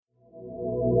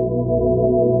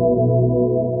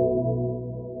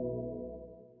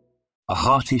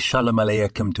hearty Shalom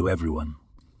Aleichem to everyone.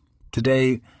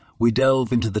 Today, we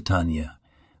delve into the Tanya,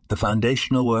 the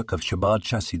foundational work of Chabad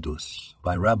Chassidus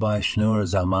by Rabbi Shneur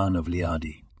Zalman of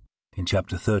Liadi. In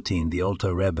Chapter 13, the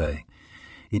Alter Rebbe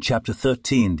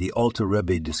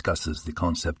discusses the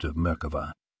concept of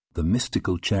Merkavah, the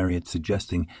mystical chariot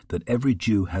suggesting that every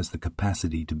Jew has the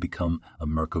capacity to become a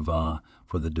Merkavah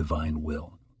for the divine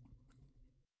will.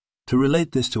 To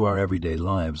relate this to our everyday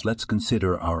lives, let's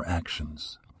consider our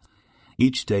actions.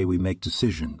 Each day we make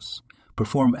decisions,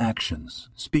 perform actions,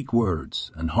 speak words,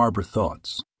 and harbor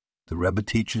thoughts. The Rebbe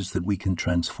teaches that we can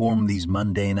transform these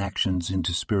mundane actions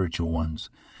into spiritual ones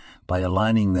by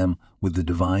aligning them with the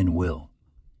divine will.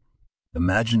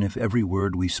 Imagine if every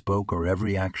word we spoke or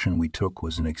every action we took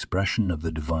was an expression of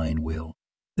the divine will.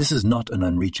 This is not an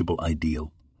unreachable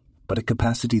ideal, but a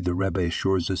capacity the Rebbe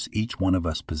assures us each one of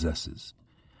us possesses.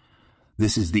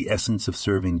 This is the essence of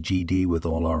serving GD with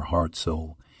all our heart,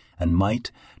 soul, and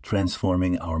might,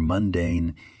 transforming our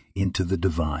mundane into the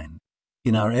divine.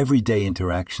 In our everyday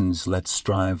interactions, let's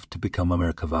strive to become a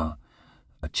Merkavah,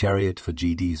 a chariot for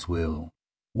GD's will.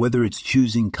 Whether it's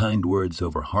choosing kind words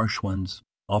over harsh ones,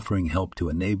 offering help to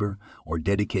a neighbor, or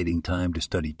dedicating time to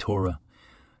study Torah,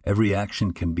 every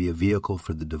action can be a vehicle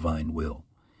for the divine will,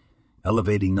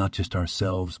 elevating not just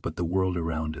ourselves but the world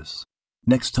around us.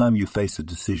 Next time you face a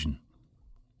decision,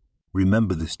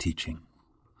 remember this teaching.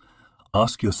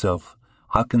 Ask yourself,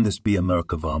 how can this be a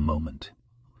Merkavah moment?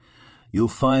 You'll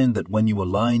find that when you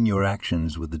align your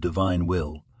actions with the divine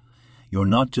will, you're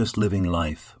not just living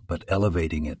life, but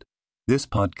elevating it. This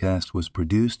podcast was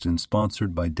produced and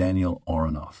sponsored by Daniel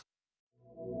Aronoff.